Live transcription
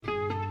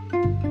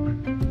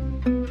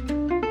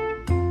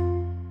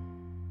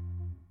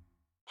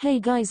Hey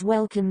guys,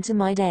 welcome to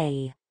my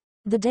day.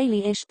 The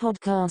Daily-ish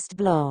podcast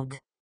blog.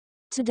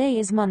 Today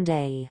is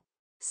Monday.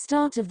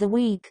 Start of the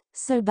week,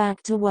 so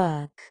back to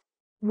work.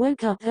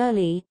 Woke up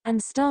early, and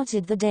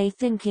started the day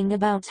thinking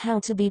about how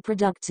to be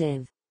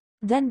productive.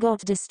 Then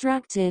got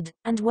distracted,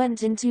 and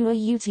went into a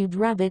YouTube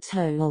rabbit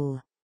hole.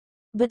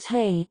 But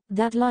hey,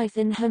 that life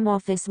in home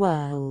office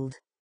world.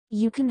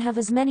 You can have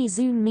as many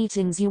Zoom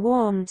meetings you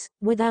want,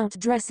 without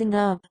dressing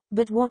up,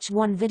 but watch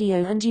one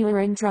video and you are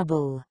in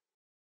trouble.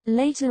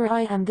 Later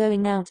I am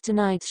going out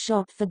tonight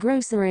shop for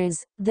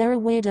groceries. There are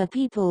weirder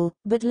people,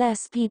 but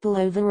less people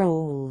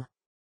overall.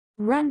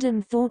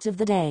 Random thought of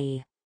the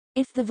day.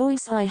 If the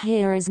voice I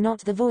hear is not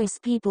the voice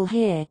people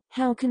hear,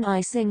 how can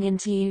I sing in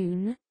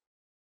tune?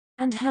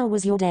 And how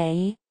was your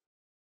day?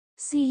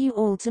 See you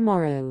all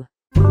tomorrow.